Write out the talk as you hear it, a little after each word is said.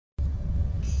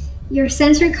Your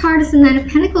sensory card is the Nine of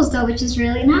Pentacles though, which is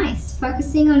really nice.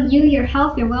 Focusing on you, your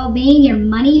health, your well-being, your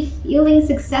money, feeling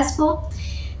successful,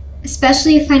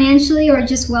 especially financially or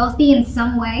just wealthy in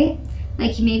some way.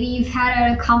 Like maybe you've had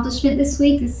an accomplishment this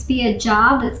week. This could be a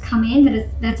job that's come in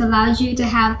that's allowed you to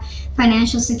have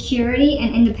financial security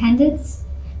and independence.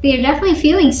 But you're definitely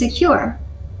feeling secure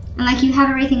and like you have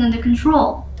everything under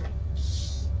control.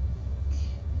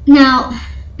 Now,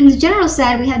 in the general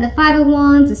side, we have the Five of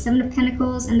Wands, the Seven of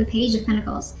Pentacles, and the Page of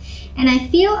Pentacles. And I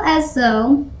feel as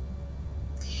though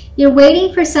you're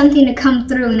waiting for something to come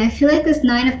through. And I feel like this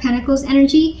Nine of Pentacles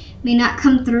energy may not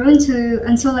come through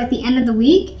until like the end of the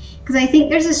week. Because I think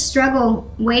there's a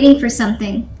struggle waiting for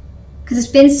something. Because it's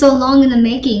been so long in the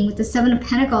making with the Seven of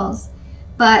Pentacles.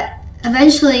 But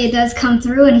eventually it does come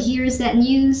through, and here's that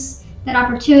news, that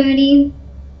opportunity,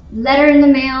 letter in the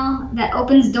mail that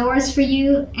opens doors for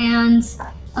you and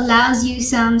allows you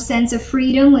some sense of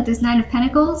freedom with this Nine of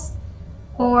Pentacles.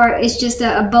 Or it's just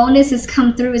a bonus has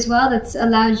come through as well that's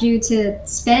allowed you to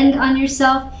spend on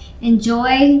yourself,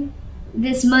 enjoy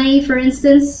this money, for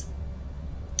instance.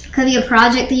 Could be a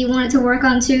project that you wanted to work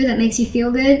on too that makes you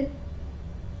feel good.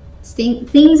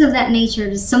 Things of that nature.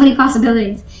 There's so many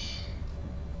possibilities.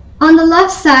 On the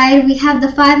left side, we have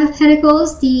the Five of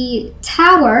Pentacles, the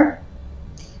Tower,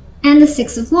 and the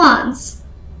Six of Wands.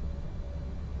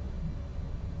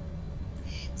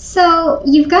 So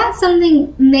you've got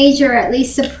something major, at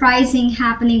least surprising,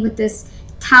 happening with this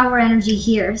Tower energy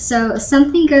here. So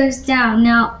something goes down.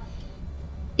 Now,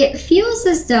 it feels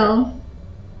as though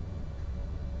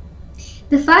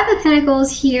the Five of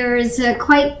Pentacles here is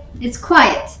it's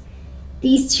quiet.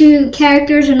 These two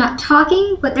characters are not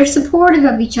talking, but they're supportive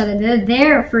of each other. They're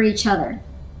there for each other.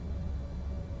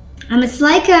 It's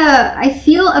like I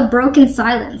feel a broken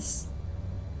silence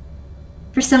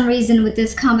for some reason with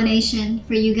this combination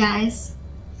for you guys.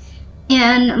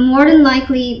 And more than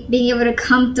likely being able to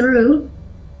come through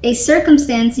a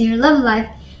circumstance in your love life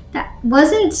that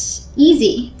wasn't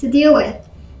easy to deal with.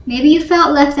 Maybe you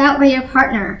felt left out by your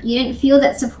partner. You didn't feel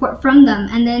that support from them,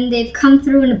 and then they've come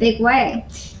through in a big way.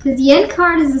 Because the end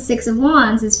card is the Six of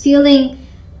Wands. It's feeling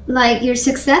like you're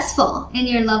successful in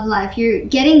your love life. You're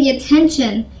getting the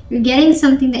attention. You're getting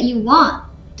something that you want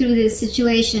through this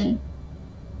situation.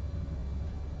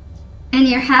 And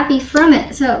you're happy from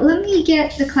it. So let me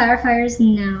get the clarifiers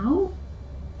now.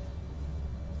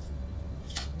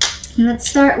 And let's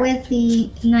start with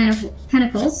the Nine of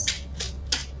Pentacles.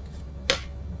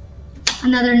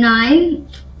 Another 9,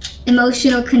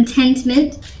 emotional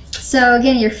contentment. So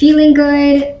again, you're feeling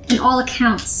good in all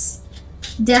accounts.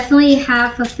 Definitely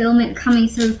have fulfillment coming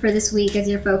through for this week as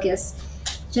your focus.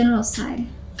 General side.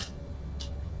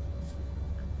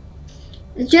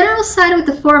 The general side with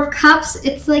the Four of Cups,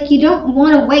 it's like you don't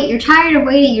want to wait. You're tired of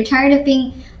waiting. You're tired of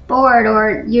being bored,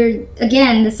 or you're,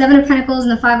 again, the Seven of Pentacles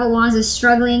and the Five of Wands is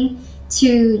struggling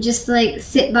to just like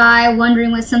sit by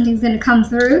wondering when something's going to come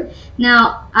through.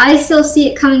 Now, I still see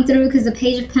it coming through because the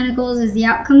Page of Pentacles is the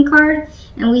outcome card,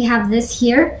 and we have this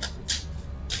here.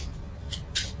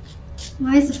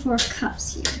 Why is the Four of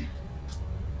Cups here?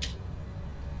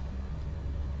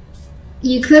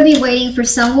 You could be waiting for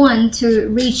someone to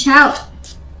reach out.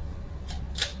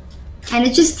 And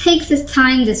it just takes this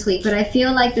time this week, but I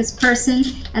feel like this person,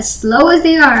 as slow as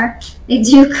they are, they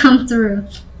do come through.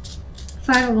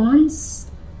 Five of Wands,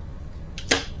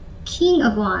 King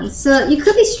of Wands. So you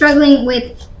could be struggling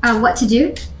with what to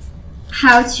do,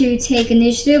 how to take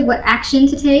initiative, what action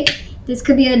to take. This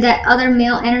could be that other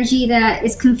male energy that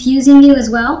is confusing you as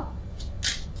well.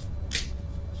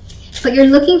 But you're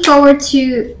looking forward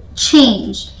to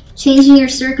changing your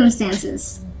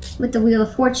circumstances with the Wheel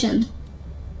of Fortune.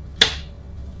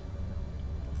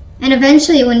 And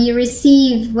eventually when you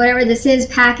receive whatever this is,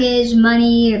 package,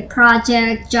 money,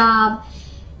 project, job,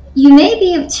 you may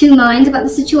be of two minds about the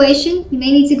situation. You may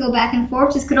need to go back and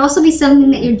forth. This could also be something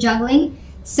that you're juggling.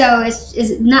 So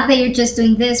it's not that you're just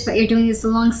doing this, but you're doing this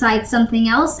alongside something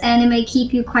else, and it may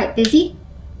keep you quite busy.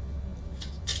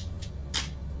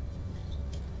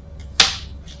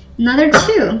 Another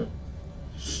 2.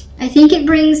 I think it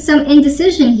brings some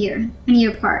indecision here on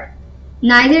your part.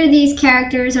 Neither of these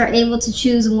characters are able to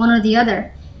choose one or the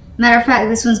other. Matter of fact,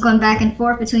 this one's going back and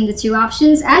forth between the two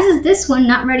options, as is this one,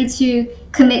 not ready to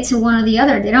commit to one or the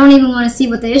other. They don't even want to see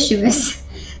what the issue is.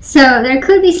 So there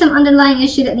could be some underlying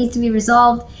issue that needs to be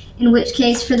resolved, in which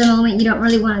case, for the moment, you don't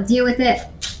really want to deal with it.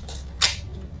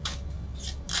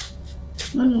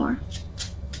 One more.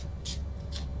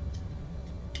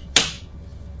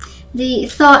 The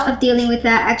thought of dealing with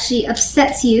that actually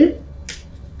upsets you.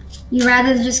 You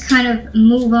rather just kind of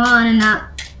move on and not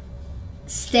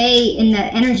stay in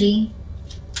that energy.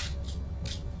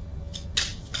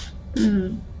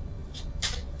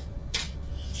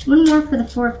 One more for the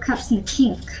Four of Cups and the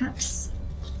King of Cups.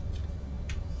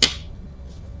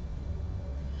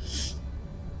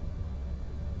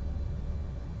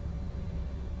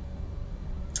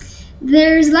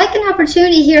 There's like an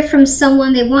opportunity here from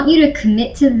someone. They want you to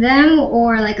commit to them,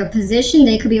 or like a position.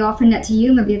 They could be offering that to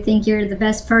you. Maybe they think you're the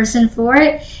best person for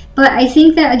it. But I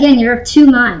think that, again, you're of two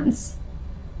minds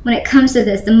when it comes to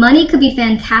this. The money could be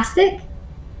fantastic,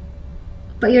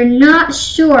 but you're not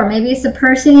sure. Maybe it's the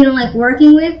person you don't like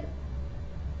working with,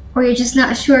 or you're just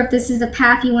not sure if this is the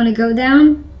path you want to go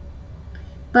down.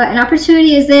 But an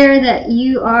opportunity is there that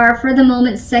you are, for the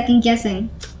moment, second guessing.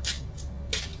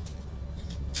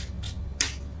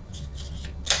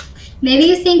 Maybe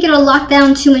you think it'll lock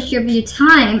down too much of your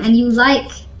time and you like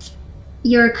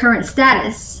your current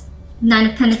status.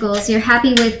 Nine of Pentacles. You're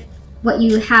happy with what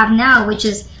you have now, which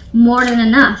is more than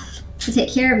enough to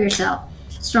take care of yourself.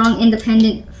 Strong,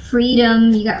 independent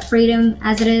freedom. You got freedom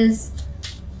as it is.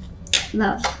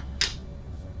 Love.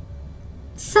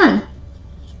 Sun.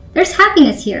 There's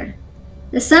happiness here.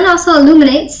 The sun also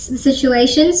illuminates the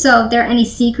situation, so if there are any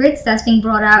secrets, that's being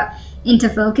brought out into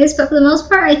focus. But for the most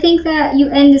part, I think that you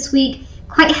end this week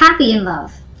quite happy in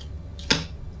love.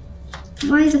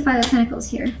 Why is the Five of Pentacles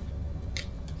here?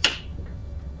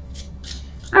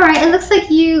 Alright, it looks like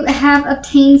you have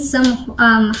obtained some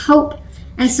hope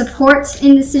and support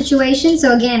in this situation.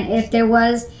 So again, if there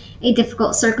was a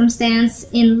difficult circumstance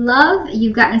in love,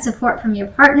 you've gotten support from your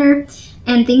partner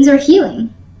and things are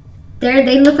healing.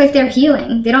 They look like they're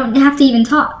healing. They don't have to even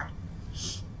talk.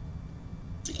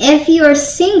 If you're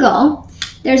single,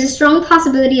 there's a strong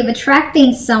possibility of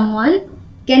attracting someone,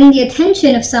 getting the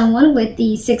attention of someone with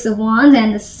the Six of Wands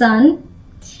and the Sun,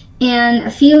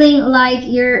 and feeling like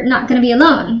you're not going to be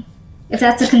alone, if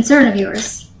that's a concern of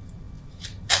yours.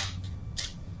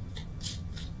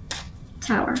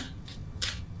 Tower.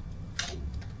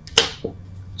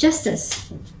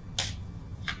 Justice.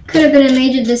 Could have been a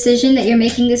major decision that you're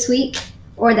making this week,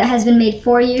 or that has been made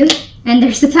for you. And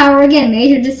there's the Tower again,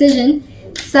 major decision,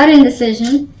 sudden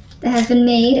decision that has been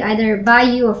made either by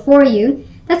you or for you.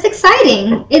 That's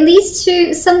exciting. It leads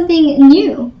to something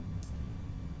new.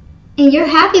 And you're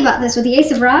happy about this with the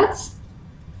Ace of Rods.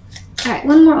 All right,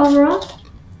 one more overall.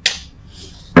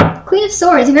 Queen of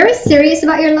Swords. You're very serious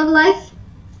about your love life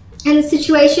and the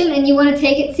situation, and you want to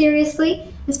take it seriously.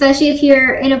 Especially if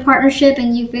you're in a partnership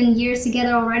and you've been years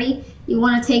together already, you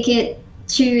want to take it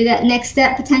to that next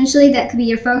step potentially. That could be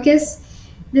your focus.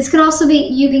 This could also be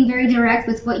you being very direct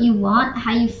with what you want,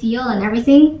 how you feel, and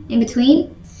everything in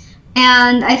between.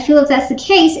 And I feel if that's the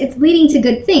case, it's leading to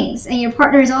good things. And your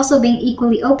partner is also being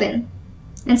equally open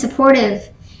and supportive.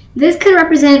 This could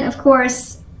represent, of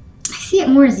course, I see it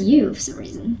more as you for some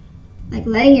reason. Like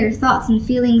letting your thoughts and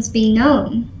feelings be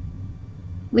known,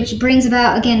 which brings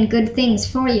about, again, good things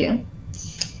for you.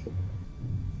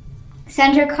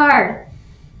 Center card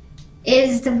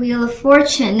is the Wheel of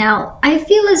Fortune. Now, I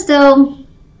feel as though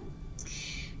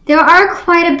there are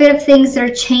quite a bit of things that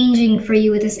are changing for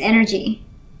you with this energy.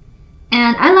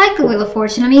 And I like the Wheel of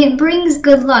Fortune. I mean, it brings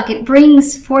good luck. It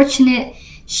brings fortunate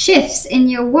shifts in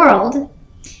your world.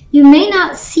 You may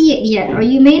not see it yet, or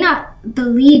you may not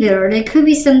believe it, or there could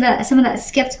be some of that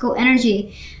skeptical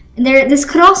energy. This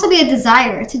could also be a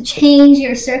desire to change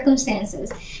your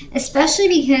circumstances, especially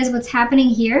because what's happening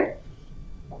here,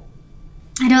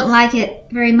 I don't like it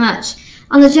very much.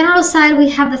 On the general side, we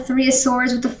have the Three of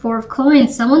Swords with the Four of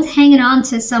Coins. Someone's hanging on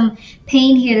to some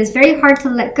pain here that's very hard to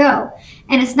let go.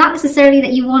 And it's not necessarily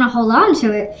that you want to hold on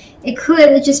to it. It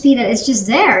could just be that it's just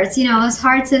there. It's, it's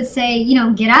hard to say,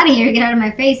 get out of here, get out of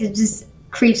my face. It just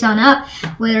creeps on up,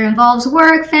 whether it involves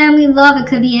work, family, love, it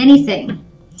could be anything.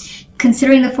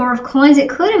 Considering the Four of Coins, it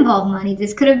could involve money.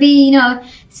 This could be,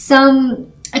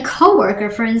 a coworker,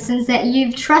 for instance, that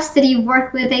you've trusted, you've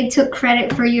worked with, they took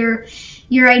credit for your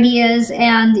ideas,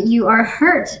 and you are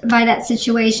hurt by that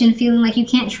situation, feeling like you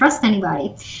can't trust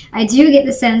anybody. I do get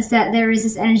the sense that there is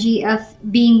this energy of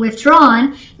being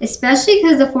withdrawn, especially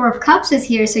because the Four of Cups is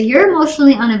here, so you're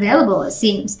emotionally unavailable, it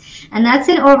seems. And that's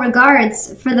in all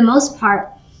regards for the most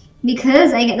part,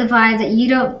 because I get the vibe that you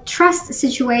don't trust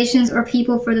situations or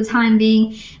people for the time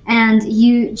being, and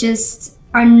you just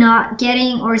are not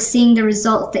getting or seeing the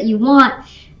results that you want.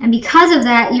 And because of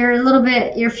that,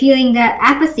 you're feeling that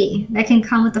apathy that can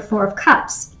come with the Four of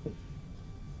Cups.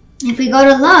 If we go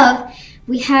to love,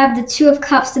 we have the Two of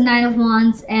Cups, the Nine of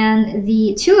Wands, and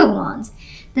the Two of Wands.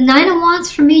 The Nine of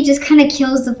Wands for me just kind of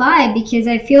kills the vibe, because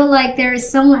I feel like there is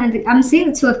someone, I'm seeing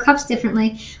the Two of Cups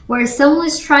differently, where someone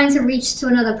is trying to reach to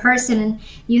another person, and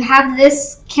you have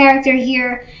this character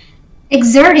here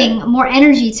exerting more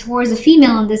energy towards a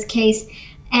female in this case,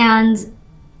 And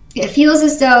it feels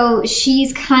as though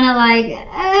she's kind of like,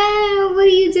 what are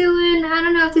you doing? I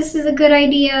don't know if this is a good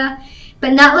idea.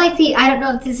 But not like the, I don't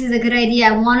know if this is a good idea,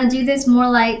 I want to do this. More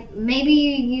like, maybe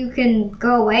you can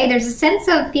go away. There's a sense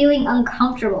of feeling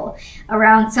uncomfortable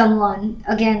around someone.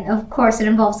 Again, of course, it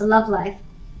involves the love life.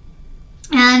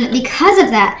 And because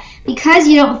of that, because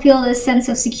you don't feel this sense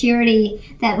of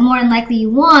security that more than likely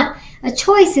you want, a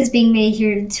choice is being made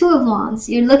here. Two of Wands.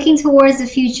 You're looking towards the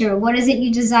future. What is it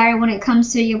you desire when it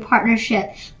comes to your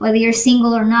partnership, whether you're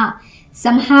single or not?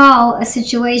 Somehow, a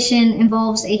situation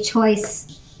involves a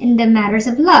choice in the matters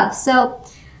of love. So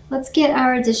let's get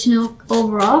our additional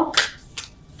overall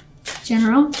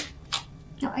general.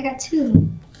 No, I got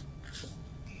two.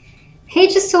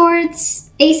 Page of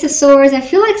Swords, Ace of Swords. I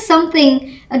feel like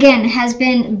something, again, has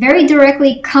been very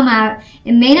directly come out.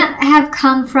 It may not have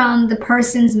come from the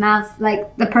person's mouth,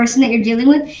 like the person that you're dealing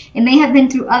with. It may have been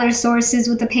through other sources.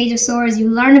 With the Page of Swords, you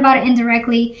learn about it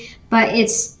indirectly, but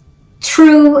it's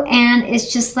true, and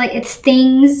it's just like it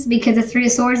stings because the Three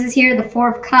of Swords is here, the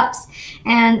Four of Cups,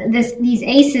 and these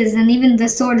aces, and even the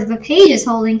sword that the Page is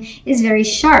holding is very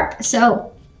sharp.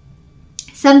 So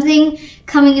something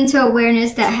coming into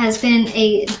awareness that has been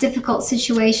a difficult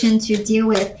situation to deal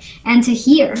with and to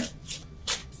hear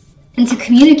and to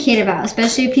communicate about,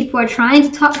 especially if people are trying to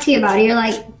talk to you about it. You're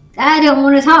like, I don't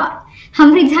want to talk. How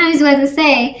many times do I have to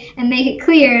say and make it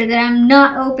clear that I'm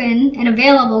not open and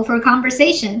available for a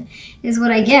conversation is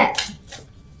what I get.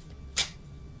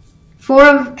 Four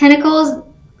of Pentacles,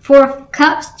 Four of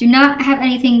Cups do not have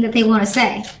anything that they want to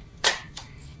say.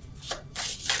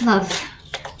 Love.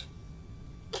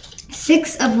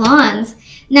 Six of Wands.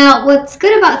 Now, what's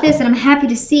good about this, and I'm happy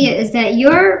to see it, is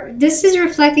that this is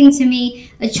reflecting to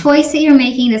me a choice that you're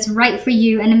making that's right for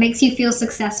you, and it makes you feel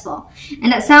successful.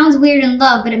 And that sounds weird in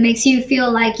love, but it makes you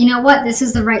feel like, you know what, this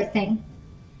is the right thing.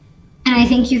 And I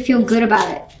think you feel good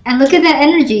about it. And look at that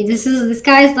energy. This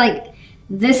guy's like,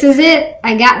 this is it.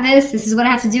 I got this. This is what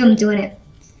I have to do. I'm doing it.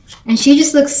 And she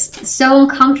just looks so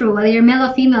uncomfortable. Whether you're male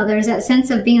or female, there's that sense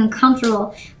of being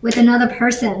uncomfortable with another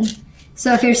person.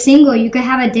 So if you're single, you could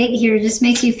have a date here. It just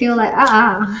makes you feel like,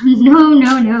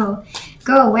 no.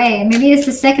 Go away. Maybe it's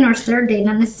the second or third date,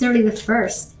 not necessarily the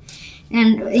first.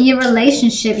 And in your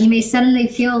relationship, you may suddenly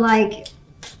feel like,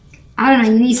 I don't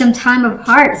know, you need some time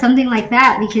apart, something like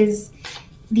that, because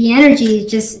the energy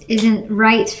just isn't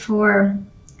right for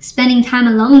spending time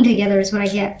alone together is what I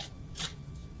get.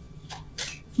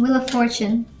 Wheel of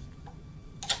Fortune.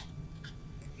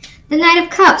 The Knight of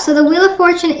Cups. So the Wheel of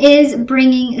Fortune is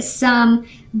bringing some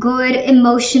good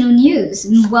emotional news,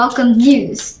 welcome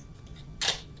news.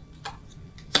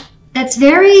 That's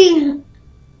very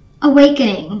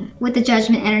awakening with the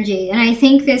Judgment energy. And I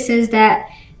think this is that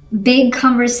big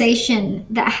conversation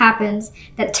that happens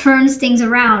that turns things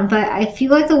around. But I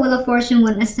feel like the Wheel of Fortune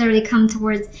wouldn't necessarily come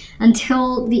towards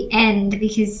until the end,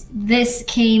 because this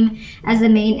came as the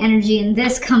main energy and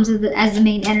this comes as the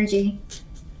main energy.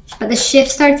 But the shift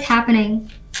starts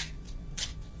happening.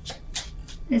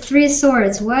 The Three of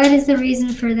Swords. What is the reason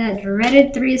for that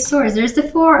dreaded Three of Swords? There's the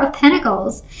Four of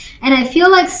Pentacles. And I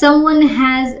feel like someone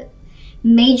has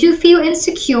made you feel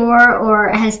insecure or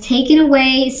has taken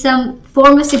away some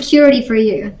form of security for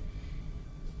you.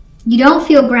 You don't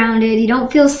feel grounded. You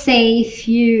don't feel safe.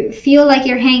 You feel like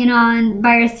you're hanging on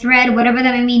by a thread, whatever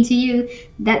that may mean to you.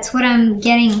 That's what I'm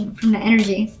getting from the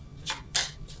energy.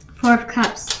 Four of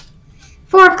Cups.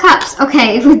 Four of Cups.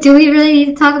 Okay, do we really need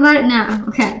to talk about it? No.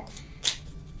 Okay.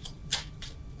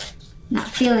 Not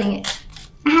feeling it.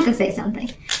 I had to say something.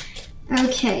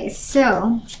 Okay,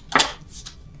 so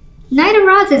Knight of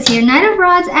Rods is here. Knight of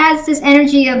Rods adds this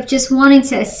energy of just wanting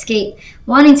to escape,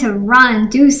 wanting to run,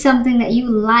 do something that you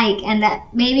like, and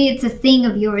that maybe it's a thing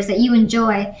of yours that you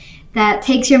enjoy that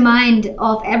takes your mind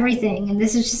off everything. And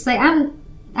this is just like, I'm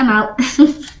out.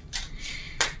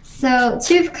 So,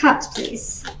 Two of Cups,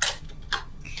 please.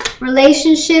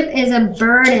 Relationship is a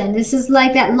burden. This is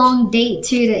like that long date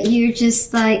too that you're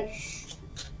just like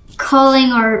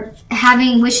calling or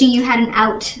wishing you had an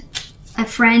out. A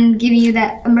friend giving you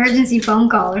that emergency phone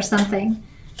call or something.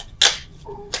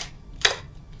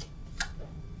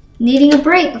 Needing a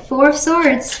break. Four of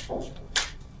Swords.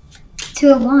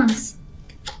 Two of Wands.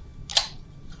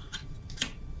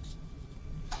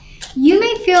 You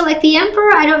may feel like the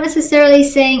Emperor, I don't necessarily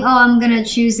saying, oh, I'm going to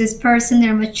choose this person,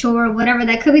 they're mature, whatever.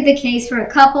 That could be the case for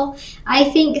a couple. I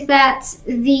think that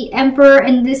the Emperor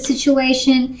in this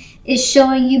situation is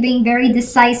showing you being very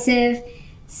decisive,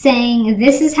 saying,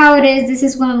 this is how it is, this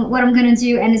is what I'm going to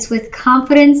do, and it's with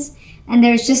confidence, and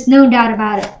there's just no doubt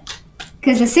about it.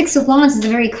 Because the Six of Wands is a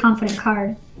very confident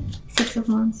card. Six of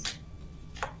Wands.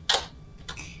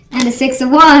 And And the Six of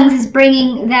Wands is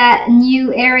bringing that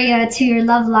new area to your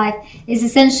love life. Is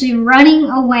essentially running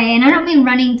away. And I don't mean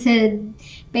running to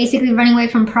basically running away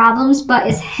from problems, but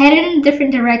it's headed in a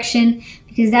different direction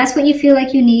because that's what you feel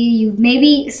like you need.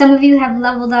 Maybe some of you have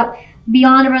leveled up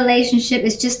beyond a relationship.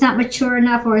 It's just not mature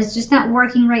enough, or it's just not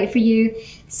working right for you.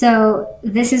 So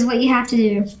this is what you have to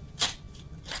do.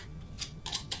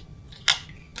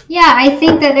 Yeah, I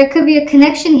think that there could be a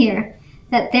connection here.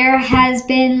 That there has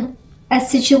been a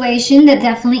situation that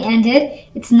definitely ended.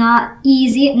 It's not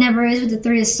easy. It never is with the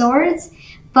Three of Swords.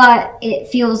 But it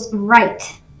feels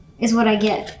right, is what I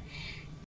get.